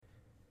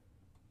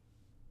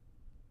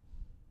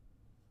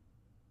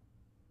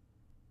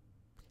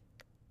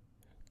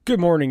Good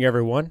morning,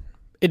 everyone.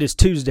 It is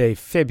Tuesday,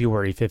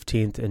 February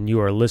 15th, and you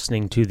are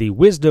listening to the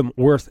Wisdom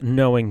Worth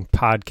Knowing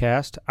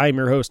podcast. I'm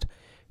your host,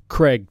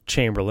 Craig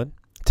Chamberlain.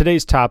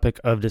 Today's topic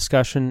of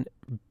discussion,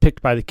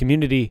 picked by the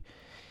community,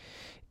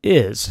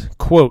 is,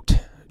 quote,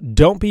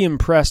 "Don't be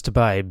impressed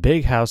by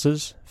big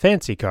houses,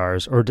 fancy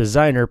cars, or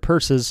designer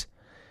purses.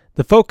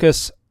 The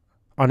focus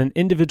on an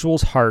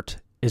individual's heart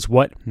is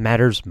what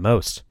matters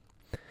most."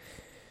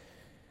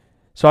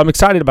 So I'm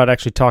excited about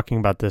actually talking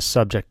about this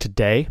subject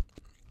today.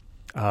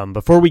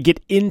 Before we get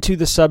into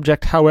the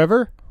subject,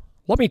 however,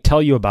 let me tell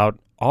you about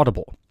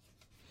Audible.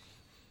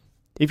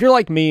 If you're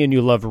like me and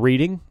you love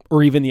reading,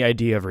 or even the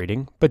idea of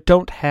reading, but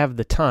don't have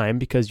the time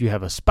because you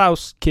have a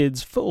spouse,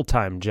 kids,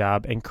 full-time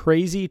job, and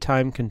crazy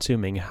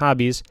time-consuming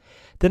hobbies,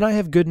 then I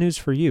have good news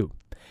for you.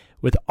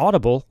 With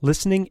Audible,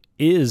 listening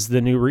is the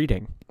new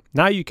reading.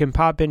 Now you can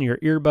pop in your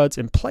earbuds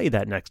and play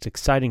that next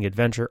exciting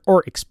adventure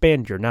or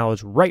expand your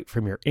knowledge right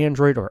from your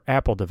Android or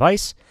Apple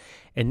device.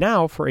 And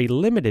now, for a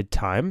limited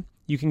time,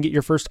 you can get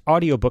your first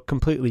audiobook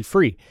completely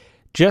free.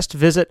 Just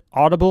visit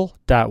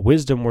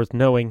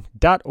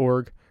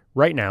audible.wisdomworthknowing.org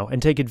right now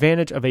and take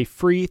advantage of a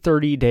free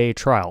 30-day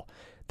trial.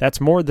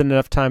 That's more than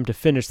enough time to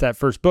finish that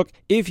first book.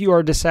 If you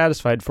are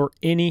dissatisfied for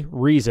any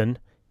reason,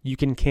 you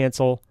can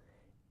cancel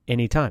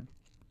anytime,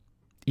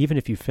 even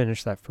if you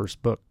finish that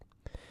first book.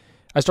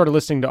 I started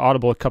listening to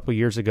Audible a couple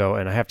years ago,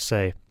 and I have to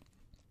say,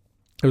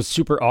 it was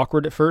super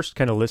awkward at first,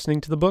 kind of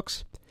listening to the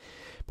books.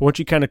 But once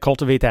you kind of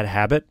cultivate that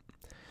habit,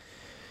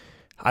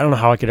 I don't know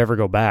how I could ever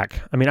go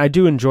back. I mean, I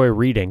do enjoy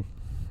reading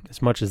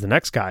as much as the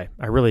next guy.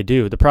 I really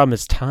do. The problem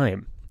is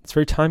time. It's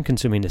very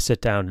time-consuming to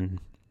sit down and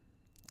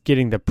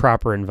getting the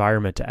proper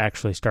environment to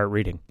actually start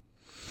reading.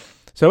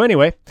 So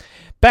anyway,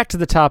 back to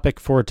the topic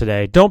for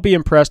today. Don't be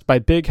impressed by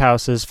big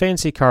houses,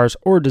 fancy cars,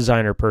 or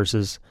designer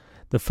purses.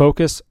 The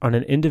focus on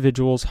an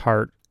individual's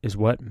heart is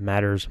what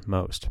matters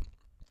most.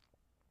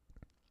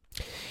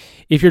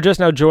 If you're just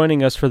now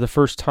joining us for the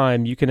first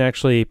time, you can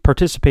actually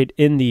participate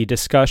in the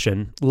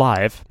discussion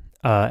live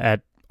at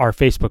our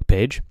Facebook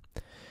page.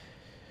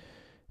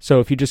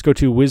 So if you just go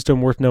to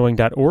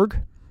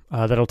wisdomworthknowing.org,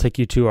 that'll take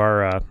you to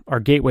our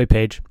gateway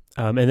page.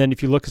 And then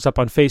if you look us up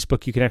on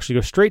Facebook, you can actually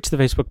go straight to the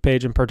Facebook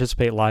page and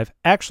participate live.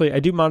 Actually, I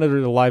do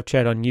monitor the live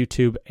chat on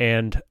YouTube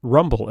and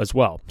Rumble as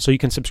well. So you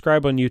can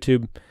subscribe on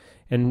YouTube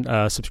and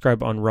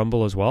subscribe on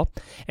Rumble as well.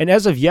 And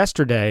as of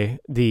yesterday,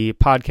 the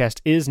podcast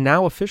is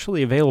now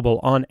officially available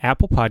on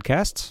Apple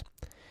Podcasts,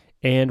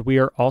 and we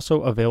are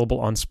also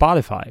available on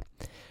Spotify.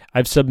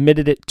 I've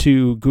submitted it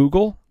to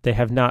Google. They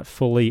have not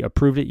fully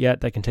approved it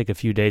yet. That can take a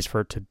few days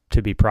for it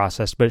to be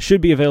processed, but it should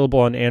be available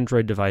on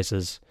Android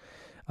devices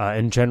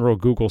and general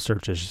Google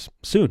searches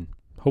soon,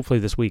 hopefully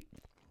this week.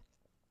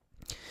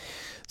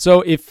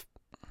 So if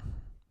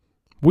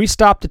we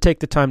stop to take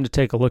the time to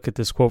take a look at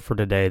this quote for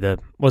today,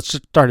 let's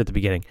just start at the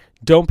beginning.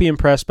 Don't be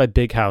impressed by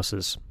big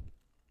houses,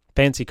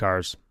 fancy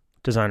cars,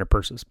 designer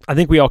purses. I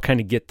think we all kind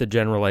of get the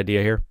general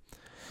idea here.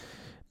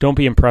 Don't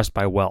be impressed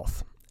by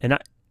wealth.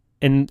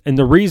 And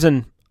the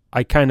reason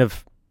I kind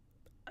of,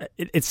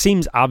 it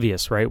seems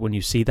obvious, right, when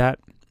you see that,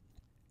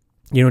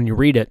 when you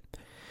read it.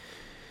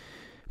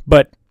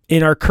 But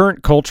in our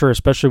current culture,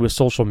 especially with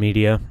social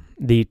media,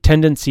 the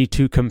tendency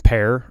to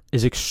compare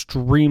is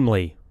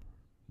extremely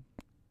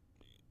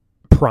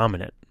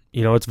prominent.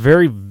 It's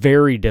very,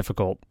 very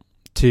difficult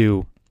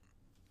to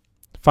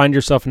find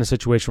yourself in a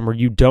situation where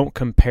you don't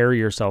compare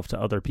yourself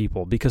to other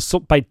people, because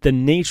by the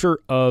nature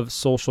of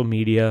social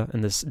media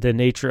and the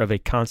nature of a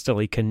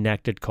constantly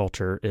connected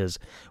culture is,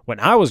 when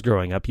I was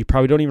growing up, you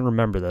probably don't even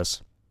remember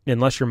this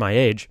unless you're my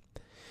age.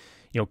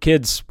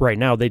 Kids right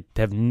now, they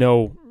have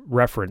no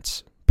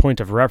point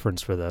of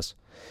reference for this.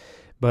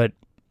 But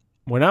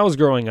when I was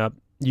growing up,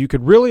 you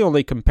could really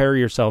only compare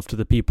yourself to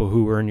the people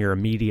who were in your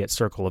immediate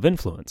circle of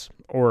influence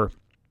or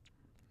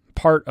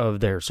part of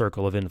their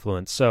circle of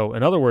influence. So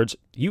in other words,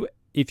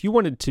 if you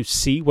wanted to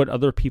see what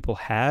other people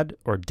had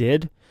or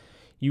did,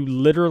 you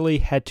literally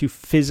had to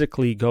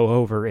physically go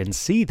over and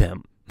see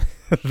them.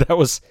 That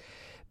was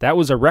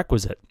a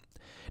requisite.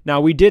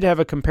 Now, we did have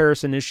a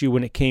comparison issue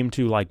when it came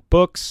to like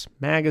books,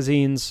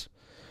 magazines.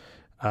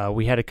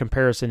 We had a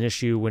comparison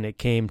issue when it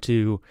came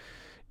to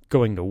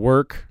going to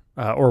work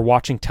or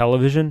watching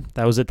television.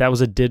 That was it. That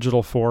was a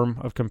digital form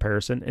of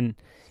comparison. And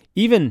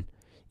even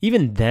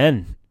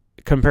then,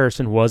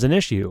 comparison was an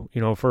issue,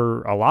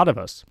 for a lot of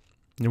us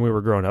when we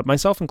were growing up,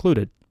 myself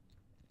included.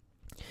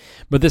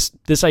 But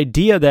this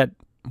idea that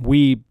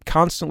we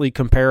constantly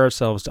compare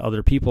ourselves to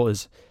other people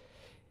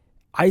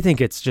I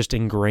think it's just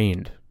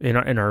ingrained in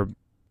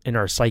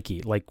our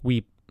psyche. Like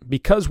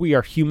because we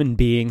are human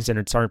beings and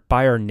it's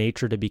by our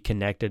nature to be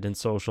connected and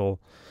social,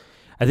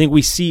 I think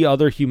we see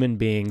other human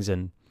beings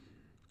and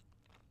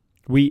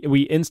we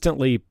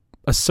instantly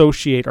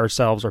associate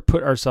ourselves or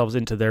put ourselves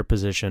into their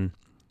position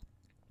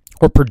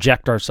or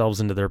project ourselves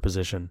into their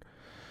position.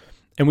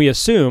 And we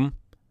assume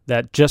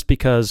that just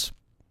because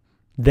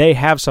they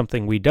have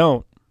something we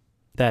don't,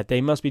 that they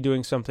must be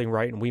doing something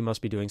right and we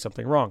must be doing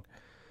something wrong.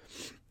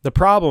 The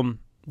problem,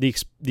 the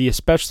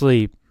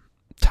especially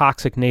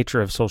toxic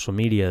nature of social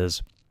media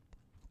is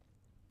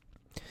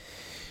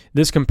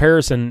This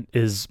comparison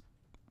is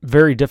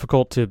very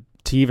difficult to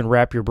even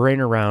wrap your brain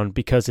around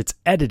because it's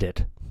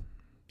edited.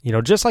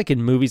 Just like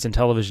in movies and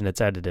television, it's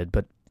edited,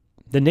 but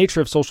the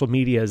nature of social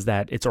media is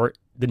that it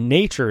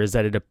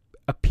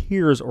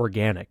appears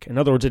organic. In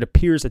other words, it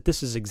appears that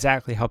this is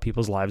exactly how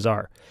people's lives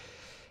are.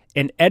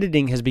 And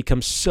editing has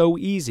become so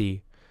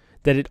easy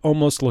that it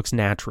almost looks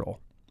natural.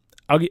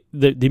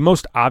 The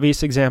most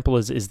obvious example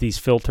is these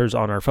filters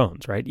on our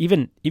phones, right?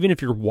 Even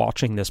if you're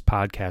watching this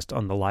podcast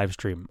on the live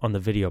stream, on the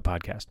video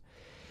podcast,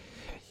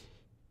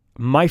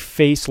 my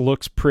face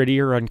looks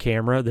prettier on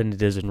camera than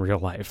it is in real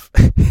life.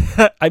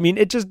 I mean,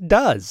 it just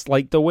does.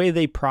 Like the way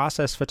they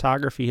process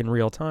photography in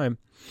real time.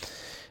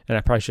 And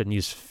I probably shouldn't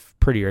use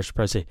prettier. I should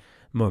probably say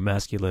more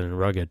masculine and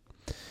rugged,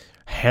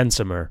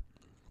 handsomer.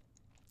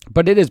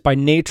 But it is by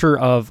nature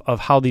of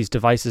how these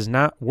devices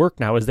work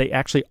now is they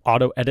actually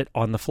auto-edit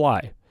on the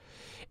fly.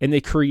 And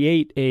they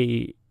create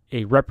a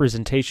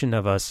representation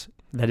of us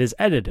that is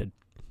edited.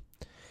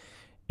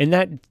 And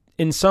that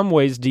in some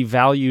ways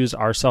devalues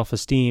our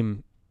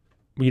self-esteem.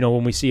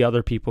 When we see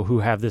other people who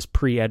have this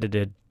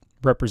pre-edited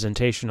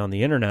representation on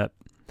the internet,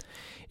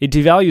 it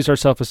devalues our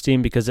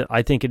self-esteem because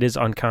I think it is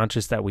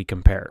unconscious that we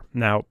compare.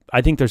 Now,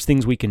 I think there's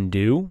things we can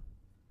do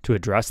to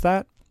address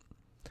that.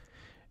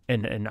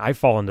 And I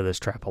fall into this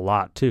trap a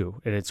lot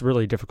too. And it's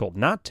really difficult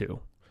not to.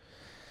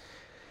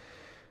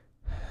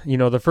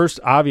 The first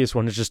obvious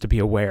one is just to be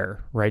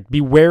aware, right?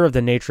 Beware of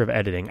the nature of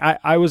editing.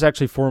 I was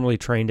actually formally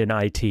trained in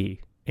IT,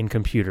 in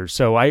computers.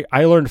 So I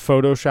learned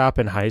Photoshop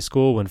in high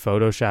school when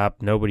Photoshop,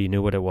 nobody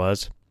knew what it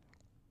was.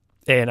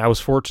 And I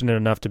was fortunate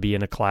enough to be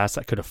in a class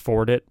that could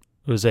afford it.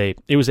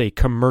 It was a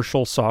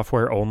commercial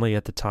software only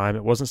at the time.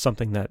 It wasn't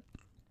something that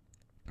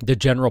the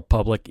general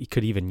public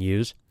could even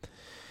use.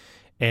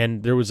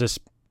 And there was this,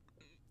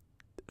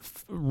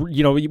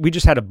 we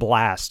just had a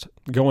blast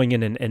going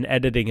in and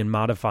editing and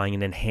modifying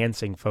and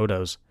enhancing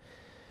photos.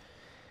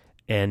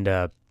 And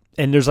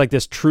there's like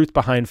this truth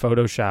behind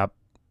Photoshop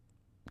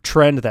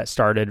trend that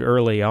started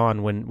early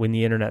on when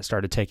the internet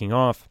started taking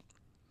off.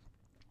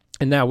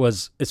 And that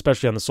was,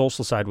 especially on the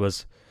social side,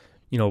 was,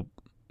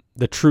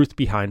 the truth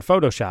behind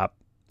Photoshop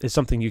is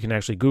something you can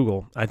actually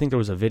Google. I think there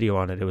was a video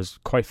on it. It was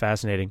quite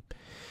fascinating.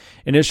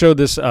 And it showed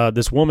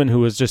this woman who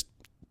was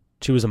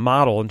she was a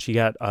model and she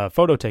got a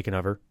photo taken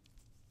of her.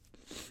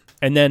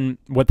 And then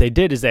what they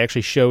did is they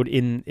actually showed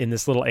in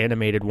this little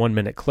animated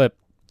 1-minute clip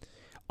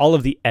all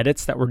of the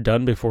edits that were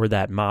done before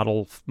that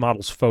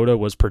model's photo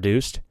was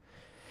produced.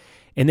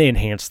 And they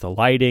enhanced the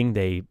lighting.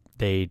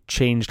 They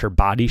changed her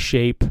body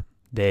shape.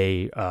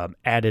 They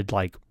added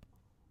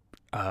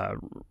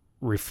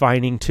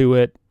refining to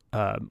it,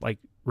 like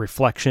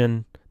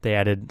reflection. They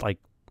added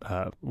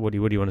what do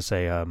you want to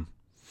say?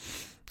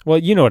 Well,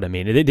 you know what I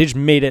mean. They just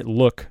made it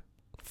look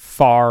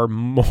far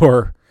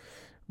more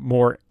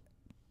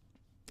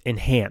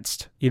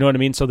enhanced. You know what I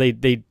mean? So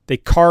they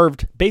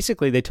carved.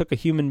 Basically, they took a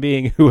human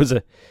being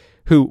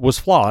who was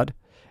flawed,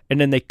 and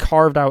then they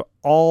carved out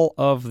all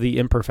of the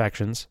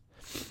imperfections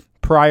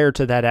prior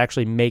to that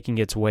actually making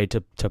its way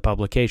to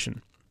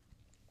publication.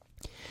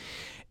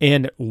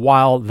 And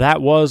while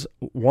that was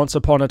once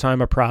upon a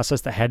time a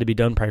process that had to be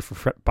done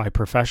by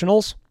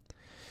professionals,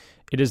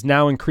 it is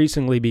now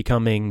increasingly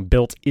becoming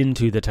built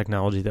into the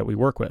technology that we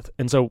work with.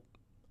 And so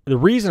the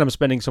reason I'm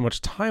spending so much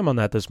time on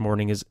that this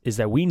morning is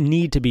that we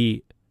need to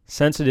be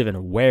sensitive and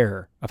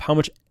aware of how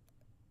much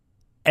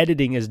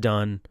editing is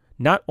done,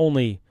 not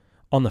only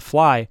on the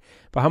fly,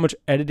 but how much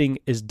editing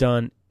is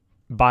done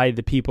by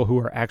the people who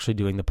are actually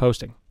doing the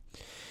posting.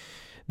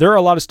 There are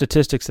a lot of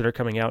statistics that are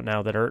coming out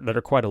now that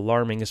are quite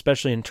alarming,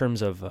 especially in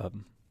terms of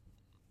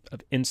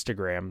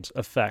Instagram's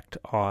effect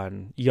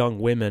on young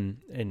women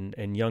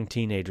and young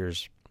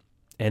teenagers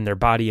and their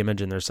body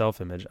image and their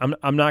self-image.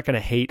 I'm not going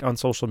to hate on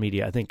social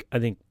media. I think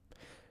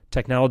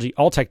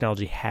all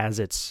technology has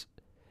its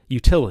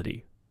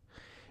utility,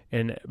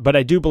 but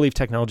I do believe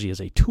technology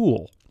is a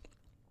tool.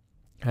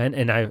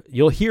 And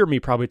you'll hear me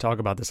probably talk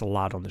about this a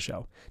lot on the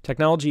show.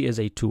 Technology is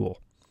a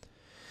tool.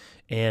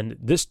 And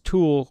this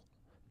tool,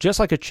 just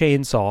like a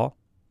chainsaw,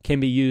 can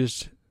be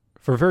used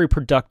for very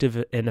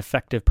productive and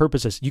effective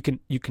purposes. You can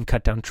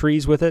cut down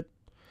trees with it.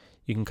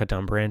 You can cut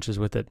down branches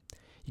with it.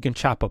 You can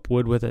chop up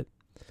wood with it.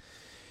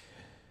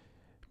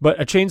 But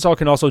a chainsaw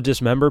can also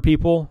dismember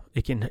people.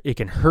 It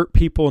can hurt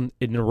people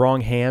in the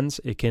wrong hands.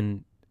 It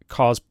can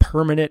cause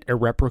permanent,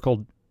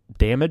 irreparable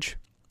damage.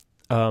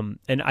 And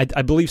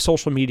I believe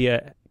social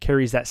media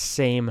carries that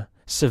same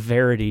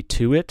severity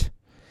to it.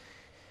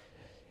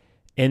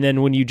 And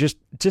then when you just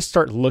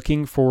start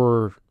looking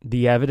for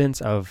the evidence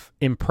of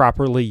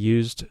improperly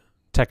used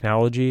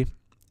technology,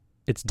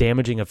 its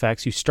damaging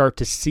effects, you start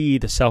to see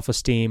the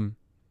self-esteem,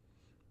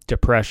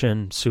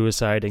 depression,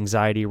 suicide,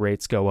 anxiety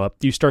rates go up.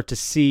 You start to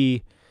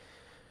see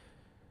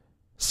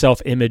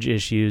self-image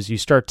issues. You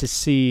start to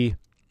see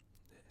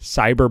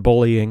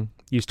cyberbullying.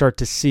 You start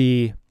to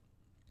see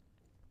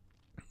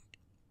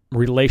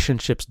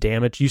relationships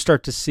damaged. You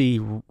start to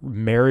see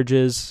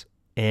marriages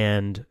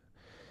and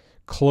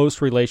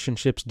close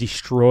relationships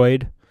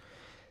destroyed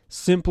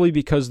simply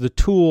because the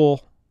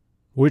tool,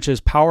 which is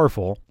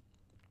powerful,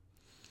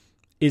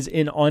 is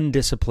in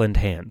undisciplined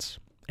hands.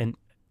 And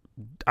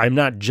I'm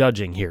not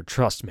judging here,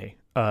 trust me.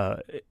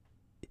 The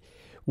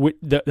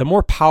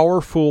more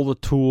powerful the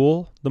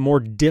tool, the more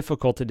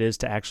difficult it is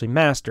to actually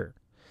master.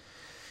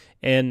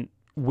 And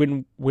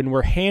when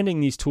we're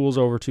handing these tools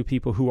over to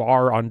people who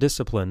are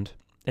undisciplined,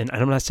 and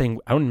I'm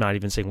not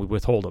even saying we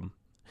withhold them.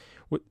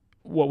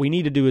 What we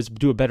need to do is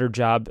do a better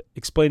job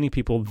explaining to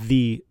people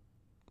the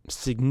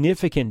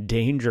significant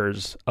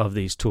dangers of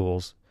these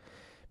tools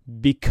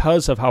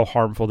because of how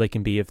harmful they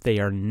can be if they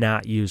are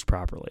not used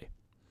properly.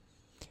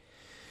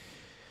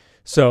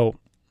 So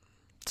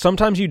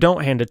sometimes you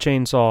don't hand a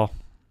chainsaw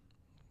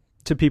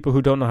to people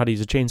who don't know how to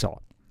use a chainsaw.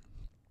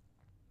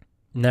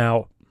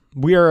 Now,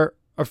 we are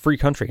a free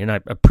country, and I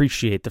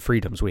appreciate the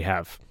freedoms we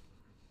have.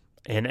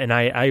 And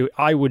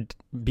I would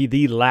be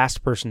the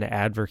last person to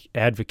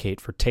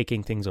advocate for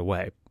taking things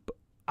away.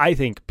 I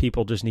think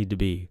people just need to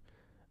be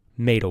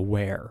made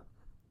aware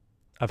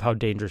of how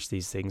dangerous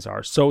these things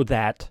are so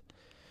that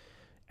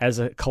as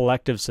a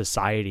collective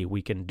society,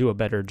 we can do a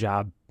better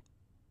job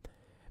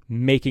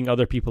making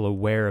other people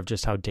aware of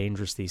just how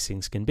dangerous these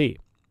things can be.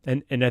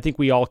 And I think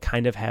we all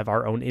kind of have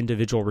our own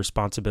individual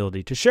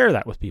responsibility to share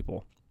that with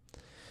people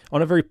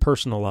on a very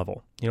personal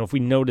level. If we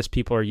notice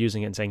people are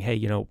using it and saying, hey,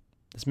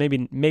 this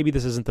maybe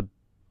this isn't the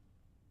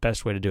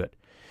best way to do it.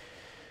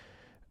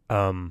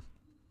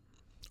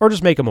 Or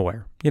just make them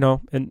aware,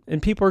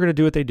 and people are going to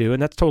do what they do,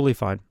 and that's totally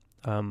fine.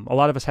 A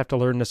lot of us have to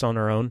learn this on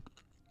our own,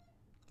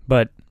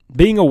 but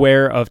being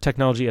aware of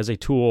technology as a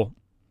tool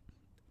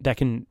that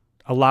can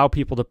allow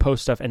people to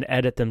post stuff and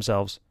edit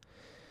themselves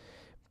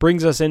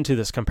brings us into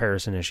this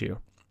comparison issue.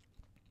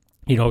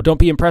 Don't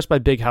be impressed by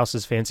big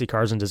houses, fancy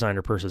cars, and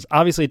designer purses.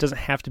 Obviously, it doesn't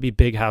have to be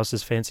big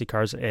houses, fancy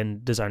cars,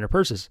 and designer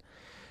purses.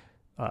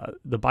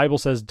 The Bible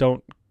says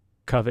don't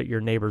covet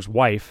your neighbor's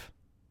wife.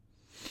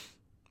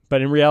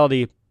 But in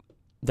reality,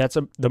 that's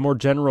the more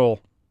general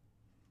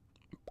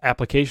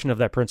application of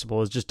that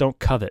principle is just don't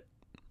covet,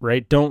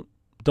 right? Don't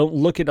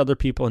look at other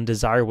people and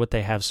desire what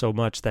they have so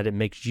much that it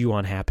makes you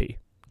unhappy.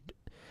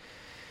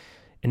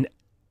 And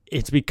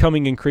it's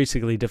becoming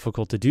increasingly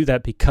difficult to do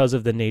that because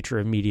of the nature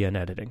of media and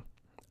editing.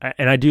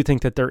 And I do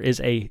think that there is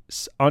a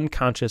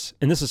unconscious,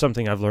 and this is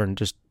something I've learned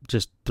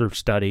just through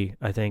study,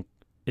 I think,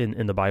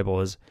 in the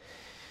Bible, is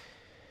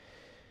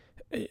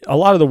a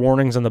lot of the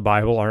warnings in the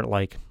Bible aren't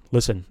like,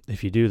 listen,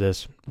 if you do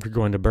this, you're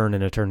going to burn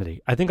in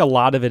eternity. I think a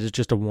lot of it is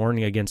just a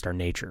warning against our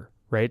nature,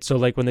 right? So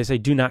like when they say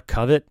do not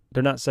covet,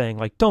 they're not saying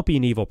like, don't be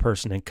an evil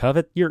person and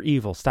covet. You're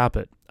evil. Stop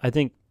it. I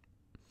think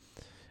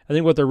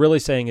what they're really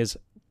saying is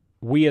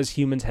we as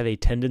humans have a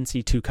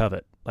tendency to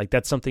covet. Like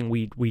that's something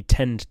we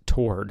tend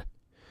toward.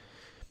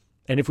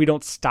 And if we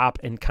don't stop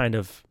and kind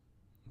of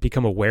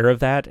become aware of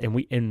that, and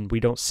we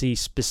don't see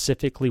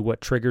specifically what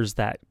triggers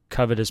that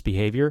covetous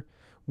behavior,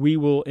 we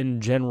will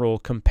in general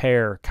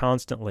compare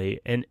constantly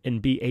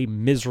and be a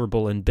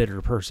miserable and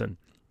bitter person.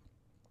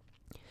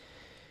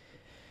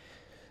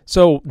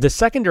 So the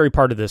secondary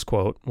part of this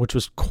quote, which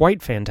was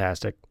quite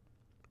fantastic.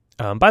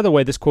 By the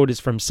way, this quote is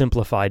from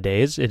Simplify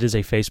Days. It is a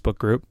Facebook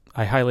group.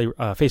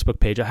 Facebook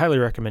page. I highly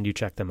recommend you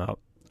check them out.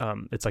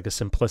 It's like a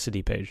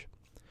simplicity page.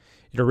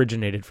 It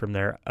originated from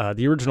there.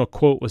 The original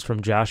quote was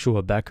from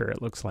Joshua Becker,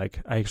 it looks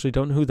like. I actually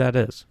don't know who that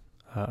is.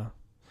 I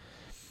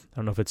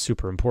don't know if it's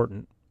super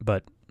important,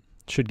 but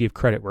should give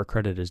credit where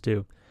credit is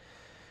due.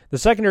 The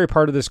secondary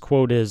part of this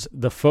quote is,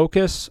 the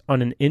focus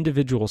on an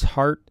individual's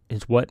heart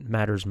is what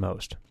matters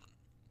most.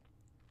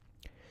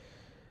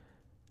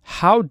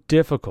 How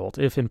difficult,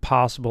 if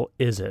impossible,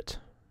 is it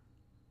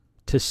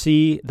to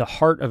see the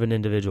heart of an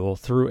individual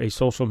through a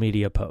social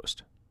media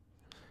post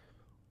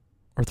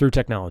or through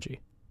technology?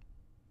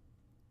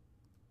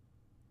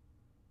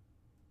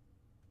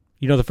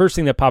 The first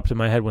thing that popped in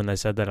my head when I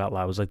said that out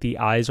loud was like the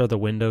eyes are the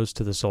windows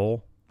to the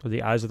soul, or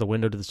the eyes are the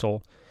window to the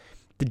soul.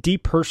 The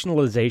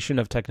depersonalization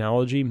of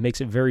technology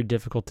makes it very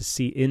difficult to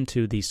see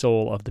into the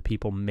soul of the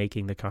people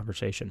making the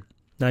conversation.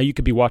 Now, you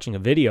could be watching a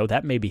video.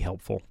 That may be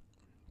helpful.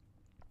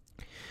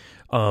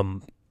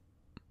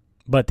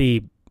 But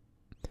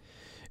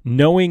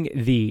knowing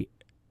the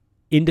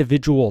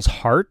individual's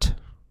heart,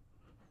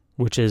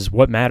 which is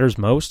what matters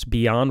most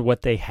beyond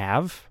what they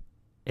have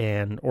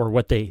or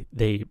what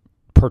they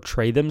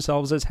portray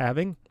themselves as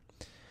having,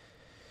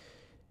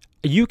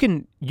 you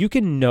can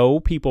know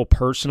people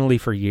personally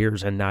for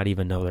years and not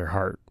even know their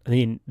heart. I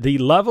mean, the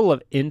level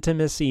of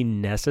intimacy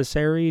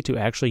necessary to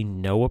actually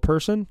know a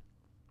person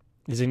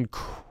is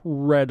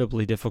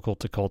incredibly difficult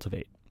to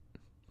cultivate.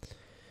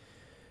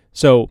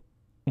 So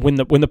when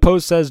the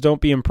post says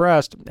don't be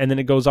impressed, and then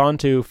it goes on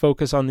to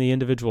focus on the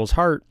individual's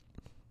heart,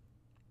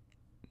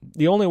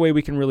 the only way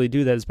we can really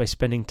do that is by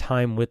spending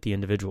time with the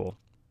individual.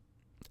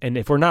 And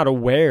if we're not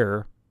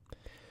aware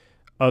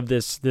of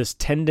this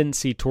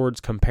tendency towards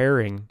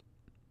comparing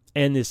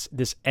and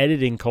this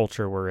editing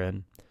culture we're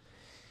in,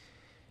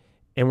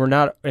 and we're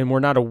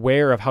not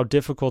aware of how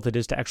difficult it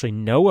is to actually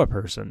know a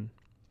person,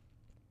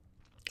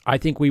 I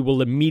think we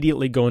will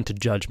immediately go into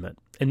judgment.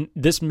 And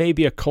this may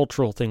be a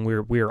cultural thing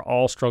we are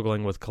all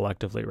struggling with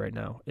collectively right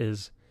now,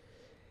 is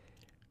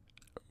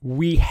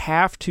we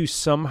have to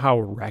somehow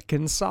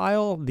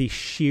reconcile the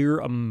sheer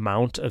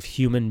amount of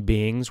human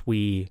beings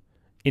we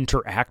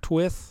interact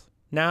with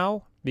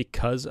now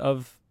because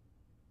of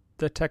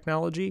the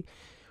technology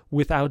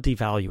without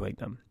devaluing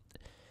them.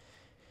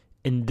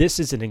 And this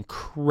is an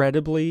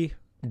incredibly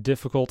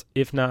difficult,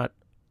 if not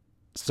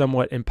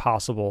somewhat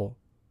impossible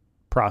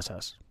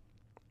process.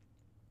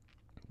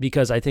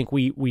 Because I think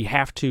we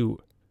have to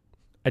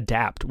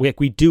adapt.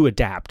 We do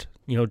adapt,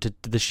 to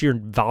the sheer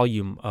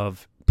volume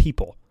of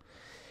people.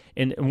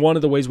 And one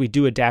of the ways we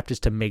do adapt is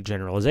to make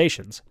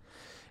generalizations.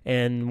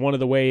 And one of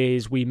the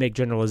ways we make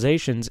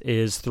generalizations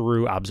is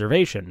through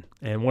observation.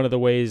 And one of the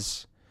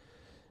ways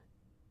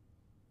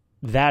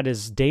that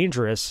is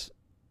dangerous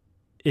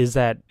is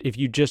that if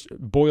you just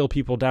boil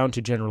people down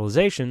to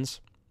generalizations,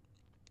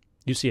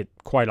 you see it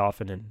quite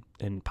often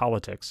in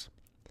politics,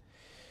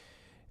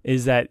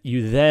 is that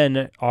you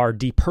then are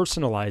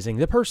depersonalizing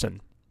the person.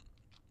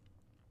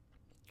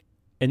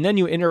 And then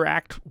you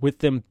interact with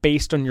them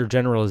based on your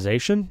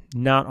generalization,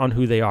 not on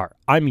who they are.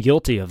 I'm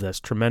guilty of this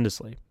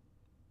tremendously.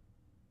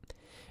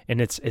 And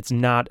it's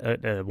not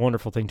a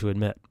wonderful thing to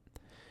admit.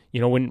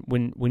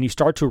 When you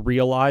start to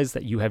realize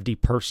that you have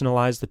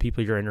depersonalized the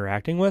people you're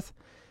interacting with,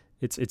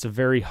 it's a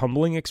very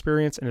humbling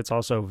experience, and it's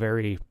also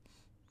very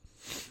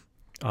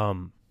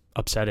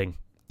upsetting.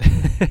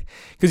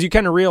 Because you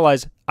kind of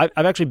realize, I've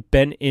actually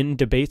been in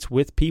debates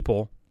with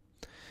people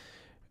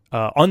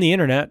on the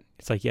internet.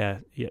 It's like, yeah,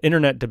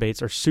 internet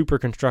debates are super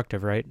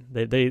constructive, right?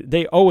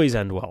 They always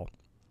end well.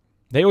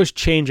 They always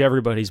change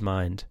everybody's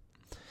mind.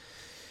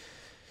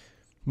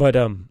 But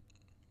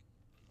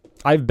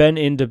I've been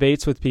in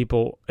debates with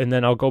people, and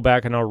then I'll go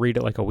back and I'll read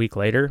it like a week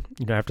later,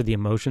 after the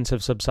emotions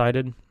have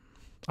subsided.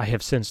 I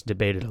have since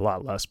debated a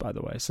lot less, by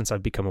the way, since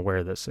I've become aware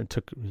of this. It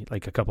took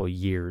like a couple of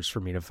years for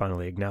me to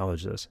finally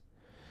acknowledge this.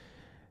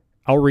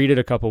 I'll read it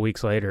a couple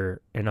weeks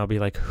later, and I'll be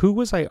like, who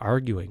was I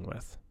arguing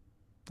with?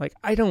 Like,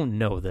 I don't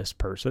know this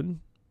person.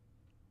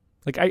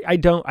 Like, I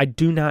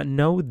do not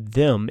know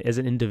them as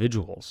an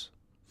individuals.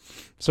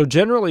 So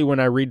generally, when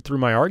I read through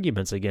my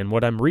arguments again,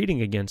 what I'm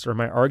reading against are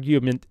my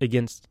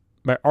arguments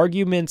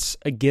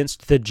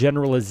against the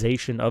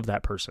generalization of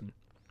that person.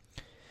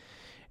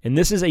 And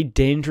this is a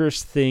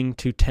dangerous thing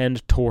to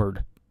tend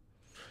toward.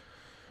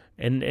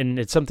 And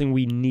it's something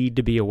we need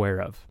to be aware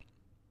of.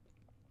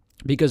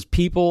 Because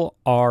people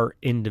are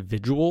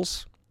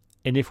individuals,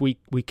 and if we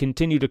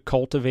continue to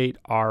cultivate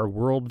our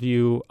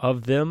worldview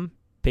of them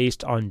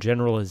based on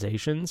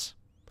generalizations,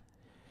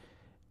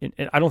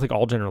 and I don't think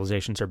all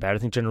generalizations are bad. I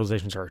think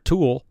generalizations are a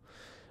tool.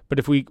 But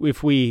if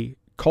we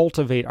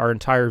cultivate our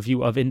entire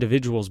view of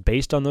individuals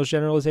based on those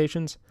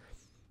generalizations,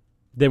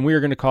 then we are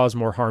going to cause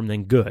more harm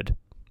than good,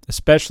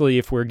 especially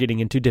if we're getting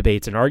into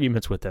debates and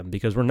arguments with them,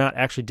 because we're not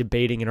actually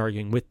debating and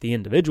arguing with the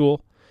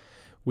individual.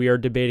 We are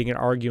debating and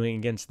arguing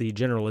against the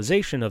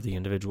generalization of the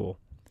individual.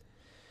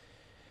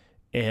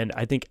 And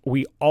I think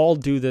we all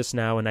do this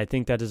now, and I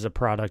think that is a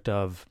product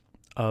of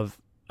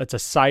it's a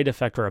side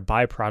effect or a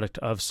byproduct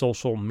of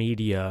social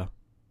media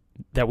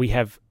that we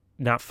have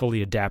not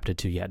fully adapted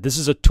to yet. This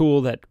is a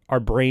tool that our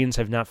brains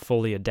have not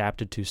fully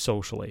adapted to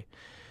socially.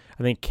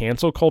 I think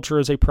cancel culture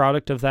is a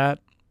product of that.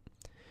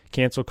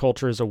 Cancel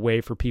culture is a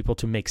way for people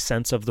to make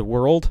sense of the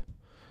world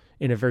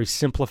in a very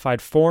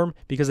simplified form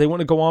because they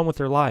want to go on with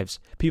their lives.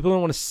 People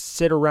don't want to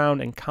sit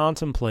around and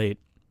contemplate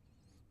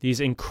these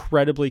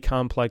incredibly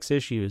complex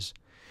issues.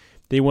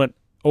 They want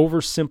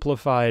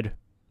oversimplified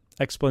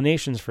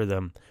explanations for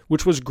them,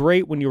 which was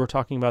great when you were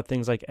talking about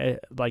things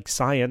like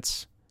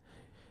science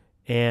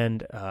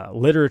and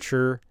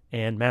literature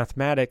and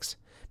mathematics.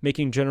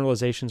 Making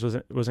generalizations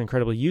was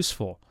incredibly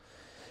useful.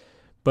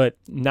 But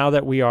now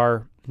that we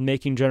are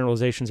making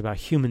generalizations about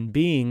human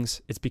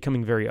beings, it's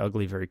becoming very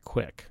ugly very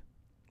quick.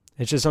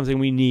 It's just something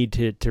we need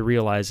to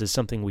realize is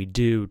something we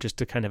do just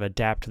to kind of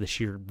adapt to the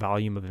sheer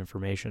volume of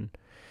information.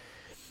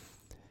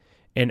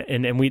 And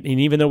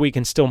even though we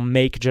can still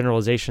make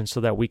generalizations so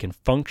that we can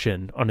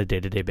function on a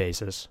day-to-day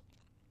basis,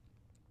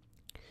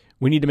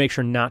 we need to make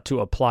sure not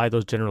to apply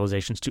those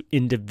generalizations to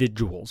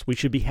individuals. We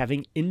should be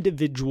having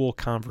individual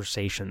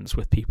conversations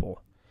with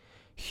people,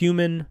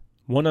 human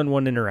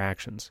one-on-one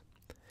interactions.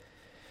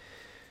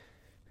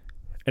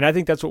 And I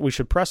think that's what we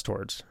should press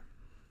towards.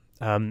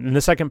 And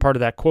the second part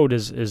of that quote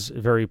is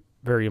very,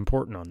 very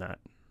important on that.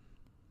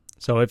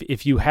 So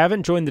if you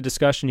haven't joined the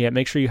discussion yet,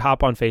 make sure you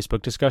hop on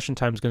Facebook. Discussion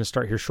time is going to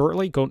start here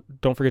shortly.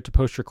 Don't forget to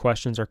post your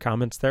questions or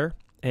comments there.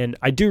 And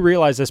I do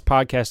realize this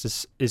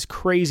podcast is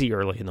crazy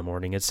early in the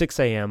morning. It's 6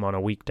 a.m. on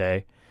a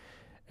weekday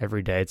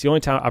every day. It's the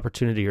only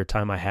opportunity or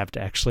time I have to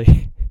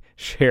actually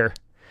share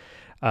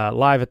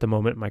live at the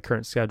moment in my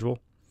current schedule.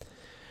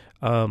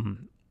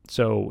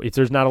 So if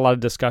there's not a lot of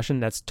discussion,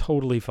 that's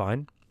totally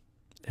fine.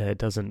 It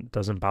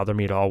doesn't bother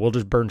me at all. We'll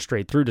just burn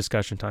straight through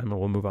discussion time and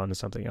we'll move on to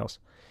something else.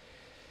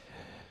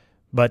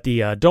 But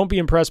the don't be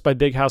impressed by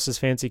big houses,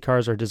 fancy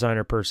cars, or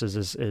designer purses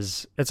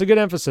is it's a good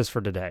emphasis for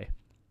today.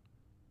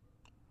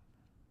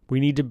 We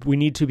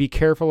need to be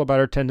careful about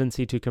our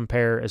tendency to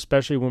compare,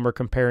 especially when we're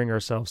comparing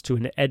ourselves to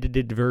an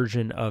edited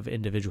version of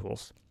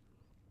individuals.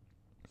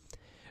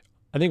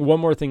 I think one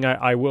more thing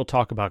I will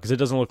talk about, because it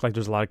doesn't look like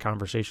there's a lot of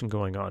conversation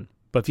going on,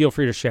 but feel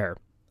free to share.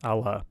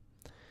 I'll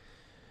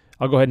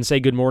go ahead and say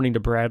good morning to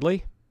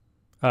Bradley.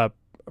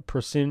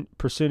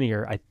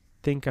 Persunier, I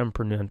think I'm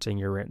pronouncing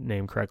your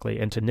name correctly,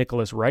 and to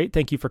Nicholas Wright.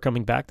 Thank you for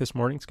coming back this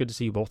morning. It's good to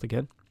see you both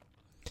again.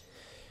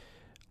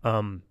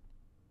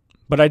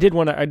 But I did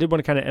want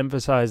to kind of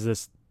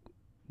emphasize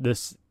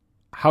this.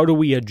 How do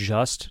we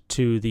adjust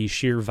to the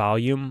sheer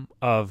volume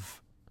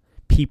of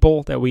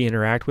people that we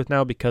interact with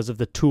now because of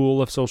the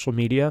tool of social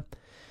media?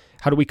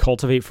 How do we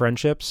cultivate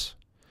friendships?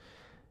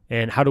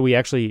 And how do we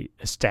actually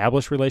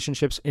establish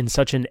relationships in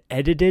such an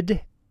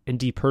edited and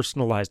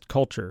depersonalized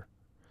culture?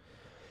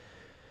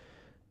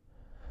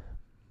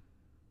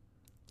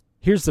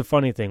 Here's the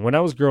funny thing. When I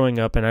was growing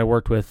up and I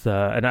worked with,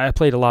 and I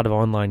played a lot of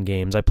online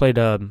games, I played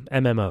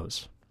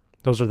MMOs.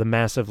 Those are the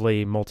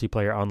massively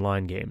multiplayer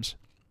online games.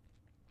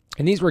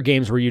 And these were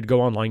games where you'd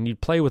go online,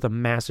 you'd play with a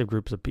massive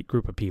group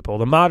of people.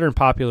 The modern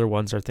popular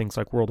ones are things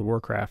like World of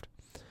Warcraft,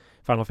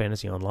 Final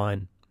Fantasy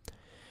Online,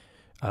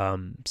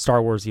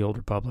 Star Wars: The Old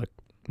Republic,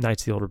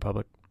 Knights of the Old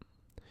Republic.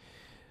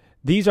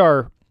 These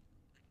were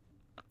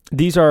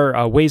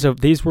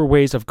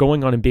ways of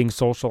going on and being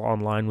social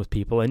online with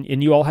people,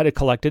 and you all had a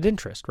collected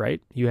interest,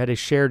 right? You had a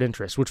shared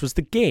interest, which was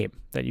the game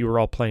that you were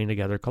all playing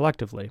together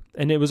collectively,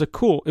 and it was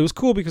cool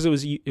because it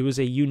was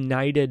a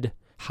united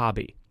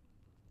hobby.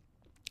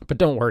 But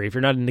don't worry, if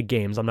you're not into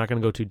games, I'm not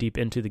going to go too deep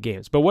into the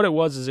games. But what it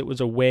was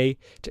a way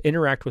to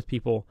interact with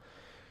people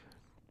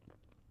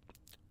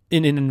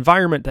in an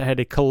environment that had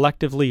a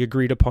collectively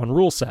agreed upon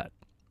rule set,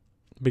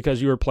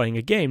 because you were playing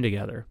a game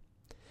together.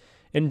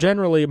 And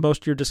generally,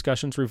 most of your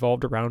discussions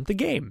revolved around the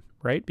game,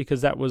 right?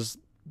 Because that was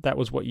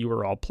what you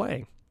were all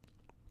playing.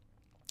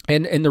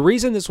 And the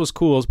reason this was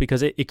cool is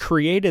because it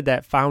created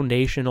that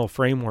foundational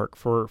framework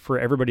for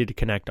everybody to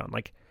connect on.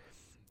 Like,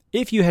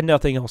 if you had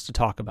nothing else to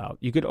talk about,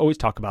 you could always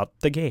talk about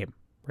the game,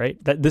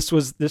 right? That this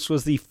was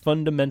the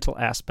fundamental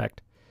aspect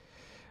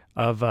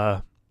of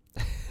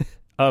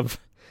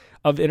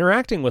of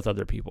interacting with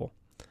other people.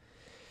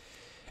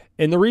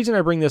 And the reason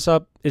I bring this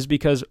up is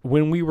because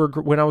when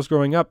I was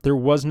growing up, there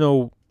was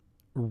no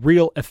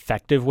real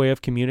effective way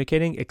of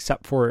communicating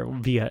except for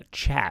via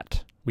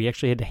chat. We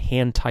actually had to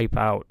hand type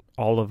out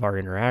all of our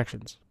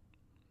interactions.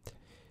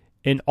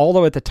 And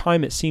although at the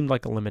time it seemed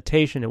like a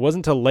limitation, it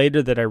wasn't until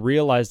later that I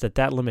realized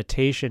that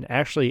limitation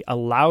actually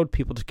allowed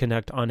people to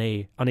connect on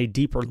a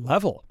deeper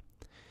level.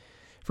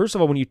 First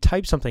of all, when you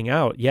type something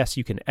out, yes,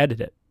 you can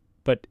edit it,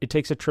 but it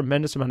takes a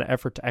tremendous amount of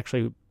effort to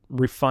actually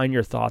refine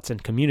your thoughts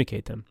and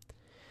communicate them.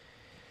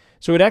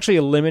 So it actually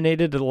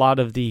eliminated a lot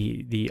of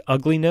the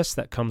ugliness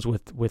that comes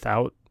with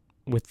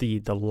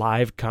the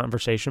live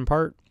conversation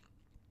part.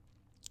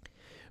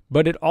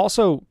 But it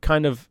also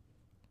kind of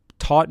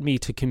taught me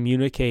to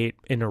communicate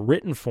in a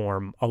written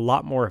form a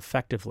lot more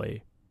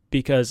effectively,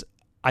 because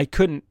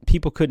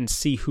people couldn't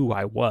see who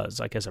I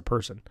was, like, as a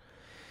person.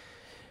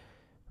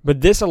 But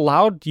this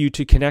allowed you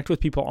to connect with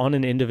people on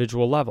an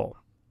individual level.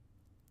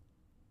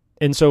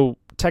 And so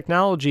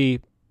technology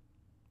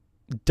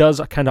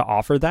does kind of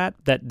offer that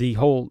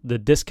the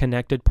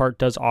disconnected part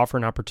does offer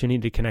an opportunity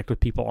to connect with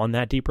people on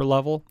that deeper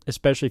level,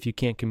 especially if you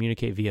can't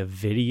communicate via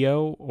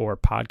video or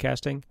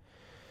podcasting.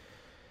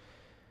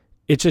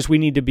 It's just we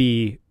need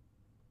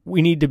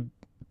to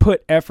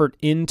put effort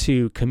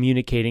into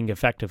communicating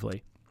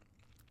effectively.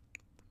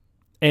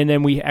 And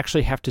then we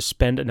actually have to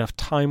spend enough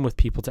time with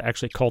people to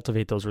actually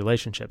cultivate those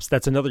relationships.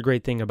 That's another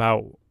great thing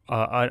about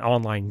an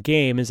online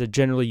game, is that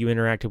generally you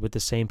interacted with the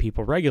same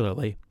people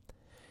regularly,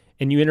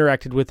 and you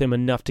interacted with them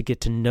enough to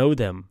get to know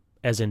them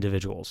as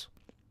individuals.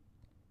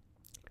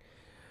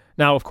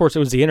 Now, of course, it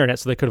was the internet,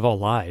 so they could have all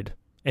lied,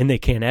 and they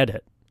can't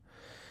edit.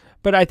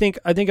 But I think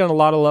on a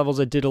lot of levels,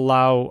 it did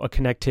allow a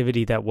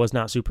connectivity that was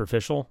not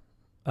superficial,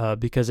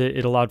 because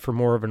it allowed for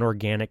more of an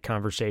organic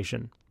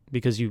conversation,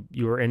 because you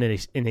were in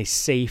a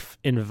safe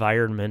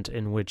environment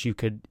in which you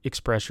could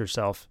express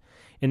yourself.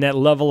 And that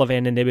level of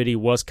anonymity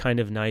was kind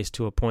of nice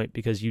to a point,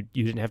 because you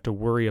didn't have to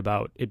worry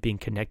about it being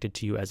connected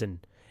to you as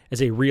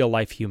a real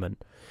life human.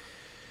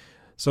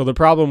 So the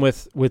problem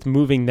with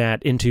moving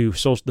that into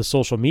the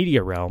social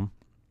media realm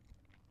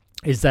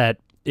is that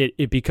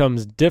it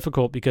becomes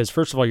difficult, because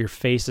first of all, your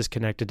face is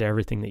connected to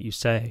everything that you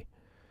say.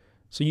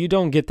 So you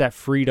don't get that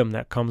freedom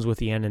that comes with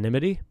the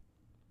anonymity.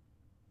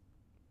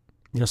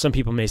 Some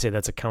people may say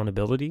that's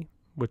accountability,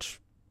 which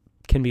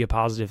can be a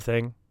positive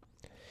thing.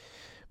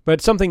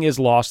 But something is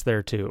lost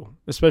there too,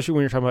 especially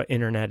when you're talking about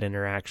internet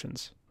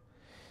interactions.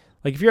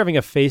 Like, if you're having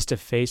a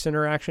face-to-face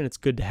interaction, it's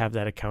good to have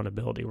that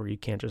accountability where you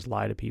can't just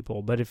lie to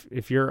people. But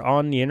if you're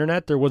on the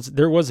internet, there was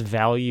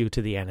value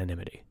to the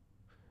anonymity.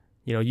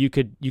 You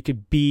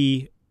could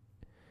be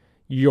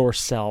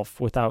yourself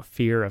without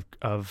fear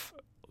of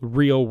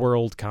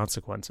real-world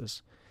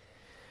consequences.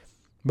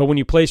 But when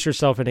you place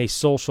yourself in a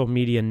social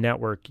media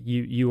network,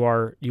 you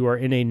are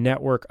in a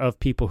network of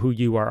people who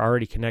you are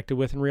already connected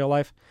with in real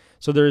life.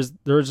 So there's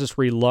this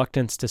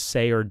reluctance to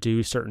say or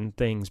do certain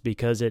things,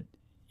 because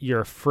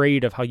you're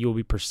afraid of how you will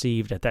be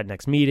perceived at that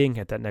next meeting,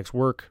 at that next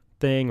work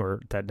thing,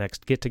 or that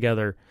next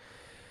get-together,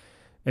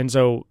 And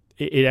so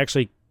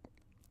it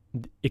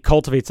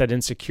cultivates that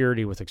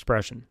insecurity with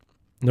expression.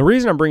 And the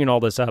reason I'm bringing all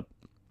this up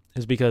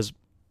is because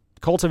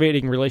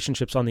cultivating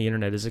relationships on the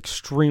internet is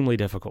extremely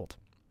difficult.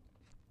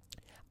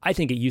 I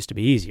think it used to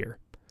be easier,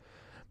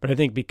 but I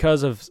think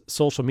because of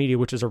social media,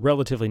 which is a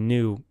relatively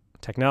new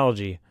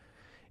technology,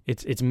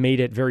 it's made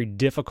it very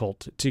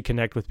difficult to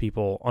connect with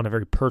people on a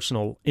very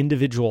personal,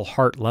 individual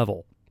heart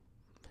level.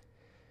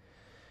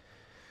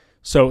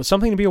 So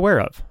something to be aware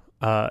of.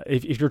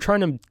 If you're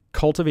trying to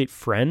cultivate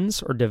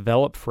friends or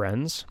develop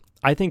friends,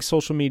 I think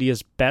social media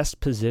is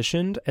best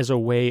positioned as a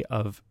way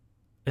of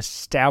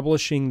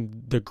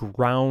establishing the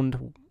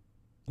ground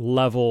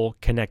level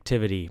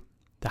connectivity,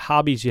 the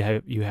hobbies you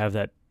have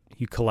that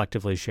you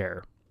collectively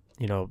share,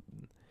 the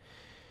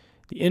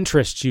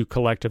interests you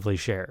collectively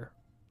share.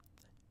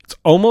 It's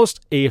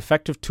almost an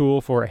effective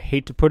tool for, I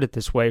hate to put it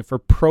this way, for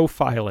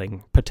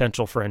profiling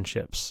potential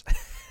friendships.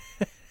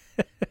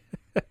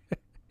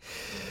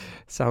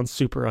 Sounds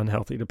super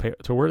unhealthy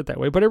to word it that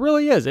way, but it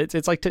really is.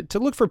 It's like to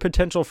look for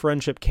potential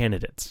friendship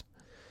candidates.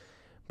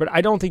 But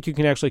I don't think you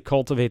can actually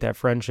cultivate that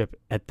friendship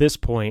at this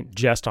point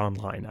just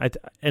online.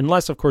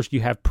 Unless, of course,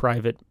 you have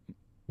private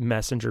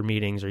messenger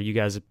meetings or you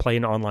guys play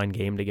an online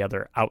game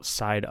together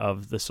outside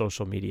of the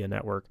social media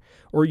network,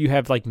 or you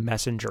have like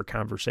messenger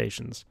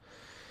conversations.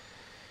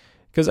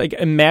 Because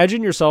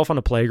imagine yourself on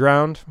a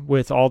playground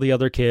with all the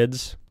other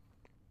kids,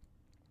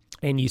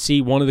 and you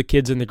see one of the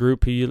kids in the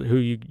group who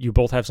you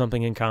both have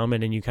something in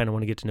common and you kind of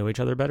want to get to know each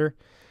other better.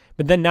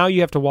 But then now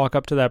you have to walk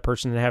up to that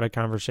person and have a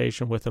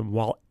conversation with them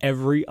while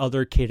every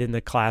other kid in the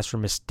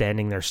classroom is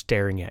standing there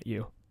staring at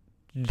you.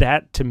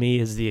 That, to me,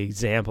 is the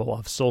example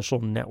of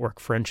social network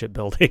friendship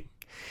building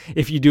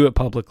if you do it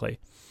publicly.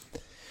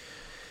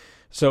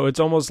 So it's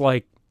almost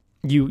like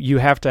you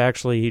have to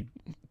actually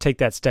take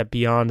that step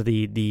beyond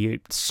the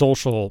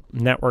social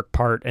network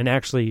part and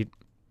actually,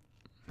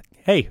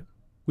 hey,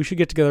 we should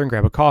get together and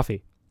grab a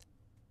coffee.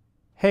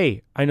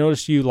 Hey, I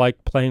noticed you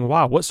like playing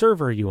WoW. What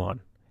server are you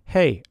on?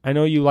 Hey, I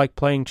know you like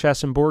playing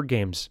chess and board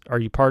games. Are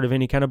you part of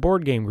any kind of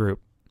board game group?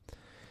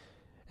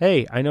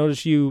 Hey, I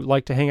noticed you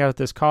like to hang out at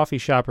this coffee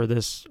shop or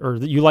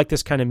you like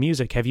this kind of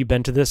music. Have you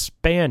been to this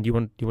band? You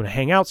want to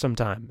hang out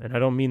sometime? And I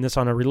don't mean this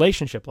on a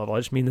relationship level. I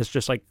just mean this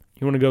just like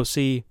you want to go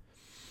see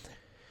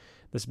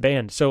this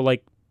band. So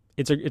like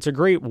it's a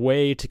great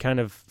way to kind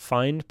of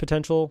find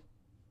potential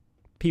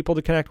people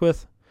to connect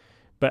with,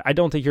 but I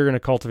don't think you're going to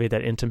cultivate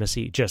that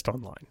intimacy just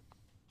online.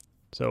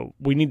 So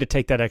we need to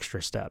take that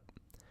extra step.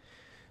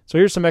 So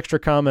here's some extra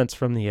comments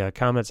from the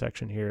comment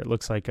section here. It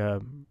looks like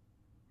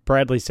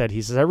Bradley said,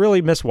 he says, I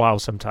really miss WoW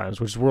sometimes,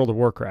 which is World of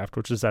Warcraft,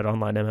 which is that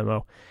online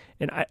MMO.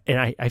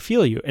 And I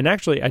feel you. And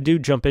actually, I do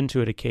jump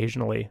into it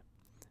occasionally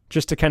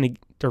just to kind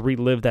of to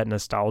relive that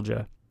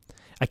nostalgia.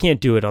 I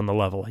can't do it on the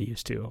level I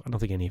used to. I don't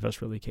think any of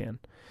us really can.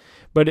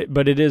 But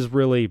it is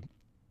really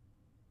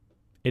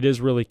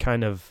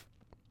kind of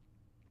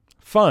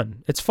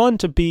fun. It's fun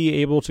to be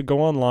able to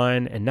go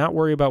online and not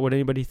worry about what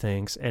anybody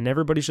thinks, and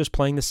everybody's just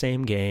playing the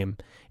same game,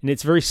 and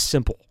it's very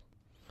simple.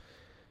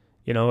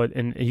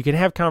 And you can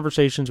have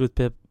conversations with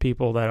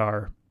people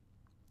they're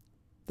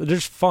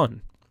just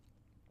fun.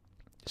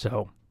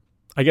 So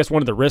I guess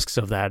one of the risks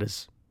of that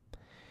is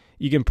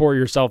you can pour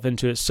yourself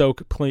into it so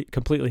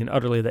completely and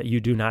utterly that you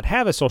do not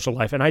have a social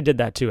life. And I did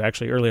that too,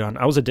 actually, early on.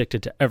 I was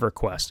addicted to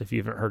EverQuest, if you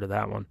haven't heard of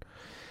that one.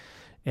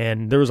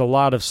 And there was a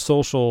lot of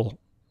social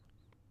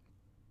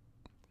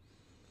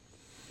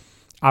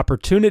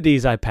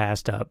opportunities I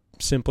passed up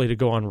simply to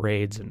go on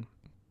raids and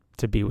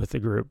to be with the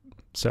group.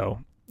 So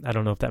I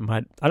don't know if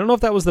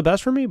that was the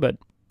best for me, but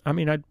I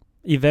mean, I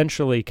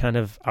eventually kind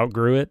of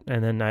outgrew it.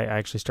 And then I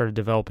actually started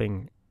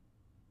developing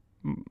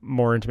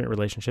more intimate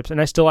relationships,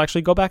 and I still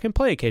actually go back and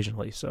play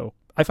occasionally. So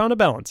I found a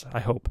balance, I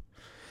hope.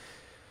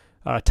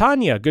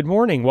 Tanya, good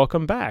morning.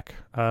 Welcome back.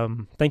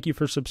 Thank you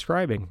for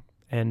subscribing,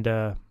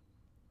 and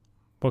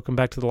welcome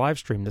back to the live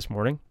stream this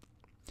morning.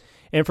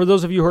 And for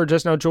those of you who are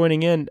just now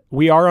joining in,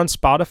 we are on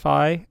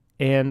Spotify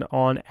and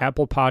on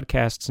Apple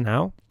Podcasts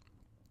now,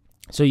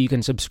 so you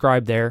can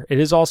subscribe there. It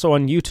is also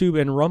on YouTube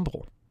and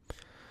Rumble.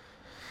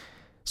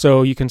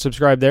 So you can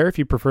subscribe there if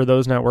you prefer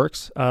those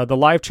networks. The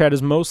live chat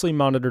is mostly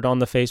monitored on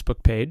the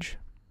Facebook page,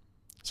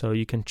 so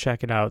you can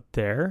check it out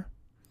there.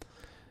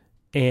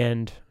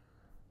 And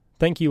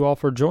thank you all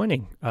for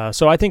joining.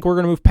 So I think we're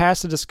going to move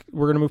past the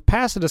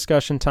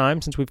discussion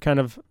time, since we've kind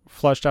of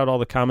fleshed out all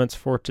the comments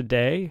for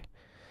today,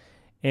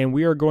 and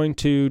we are going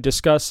to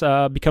discuss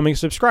becoming a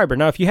subscriber.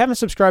 Now, if you haven't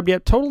subscribed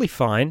yet, totally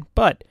fine.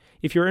 But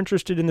if you're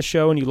interested in the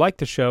show and you like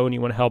the show and you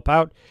want to help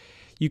out,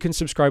 you can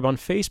subscribe on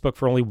Facebook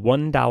for only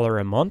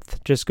 $1 a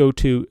month. Just go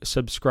to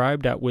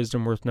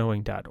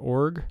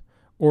subscribe.wisdomworthknowing.org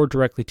or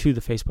directly to the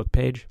Facebook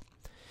page.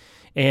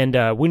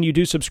 And when you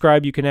do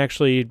subscribe, you can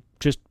actually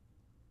just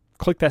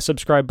click that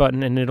subscribe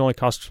button, and it only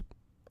costs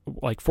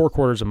like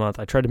 $4 a month.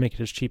 I try to make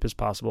it as cheap as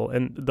possible.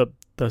 And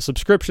the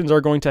subscriptions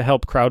are going to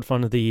help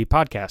crowdfund the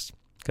podcast,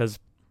 because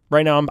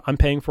right now I'm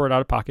paying for it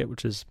out of pocket,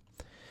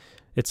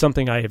 it's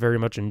something I very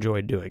much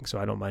enjoyed doing, so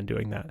I don't mind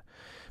doing that.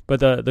 But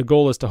the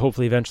goal is to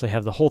hopefully eventually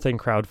have the whole thing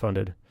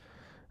crowdfunded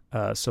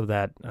so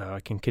that I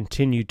can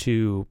continue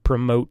to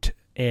promote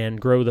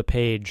and grow the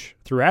page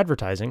through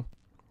advertising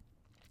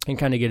and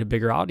kind of get a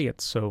bigger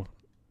audience. So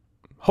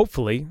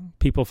hopefully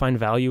people find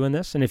value in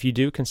this. And if you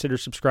do, consider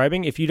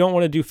subscribing. If you don't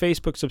want to do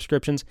Facebook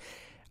subscriptions,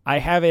 I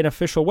have an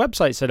official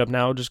website set up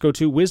now. Just go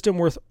to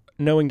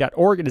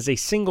wisdomworthknowing.org. It is a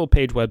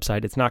single-page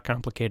website. It's not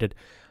complicated.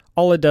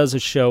 All it does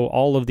is show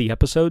all of the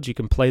episodes. You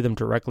can play them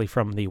directly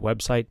from the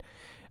website.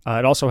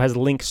 It also has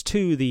links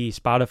to the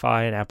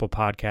Spotify and Apple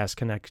Podcast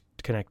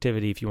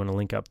connectivity if you want to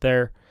link up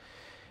there.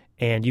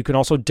 And you can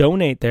also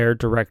donate there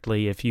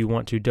directly if you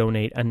want to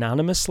donate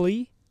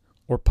anonymously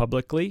or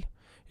publicly.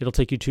 It'll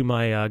take you to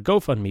my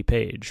GoFundMe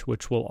page,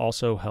 which will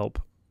also help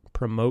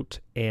promote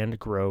and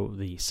grow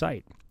the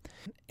site.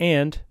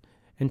 And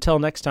until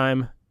next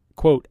time,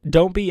 quote,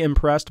 don't be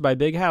impressed by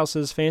big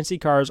houses, fancy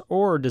cars,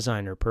 or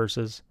designer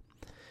purses.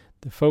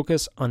 The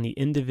focus on the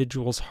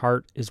individual's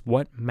heart is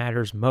what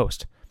matters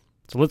most.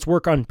 So let's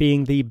work on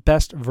being the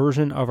best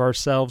version of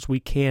ourselves we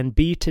can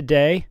be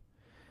today,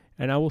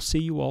 and I will see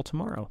you all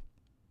tomorrow.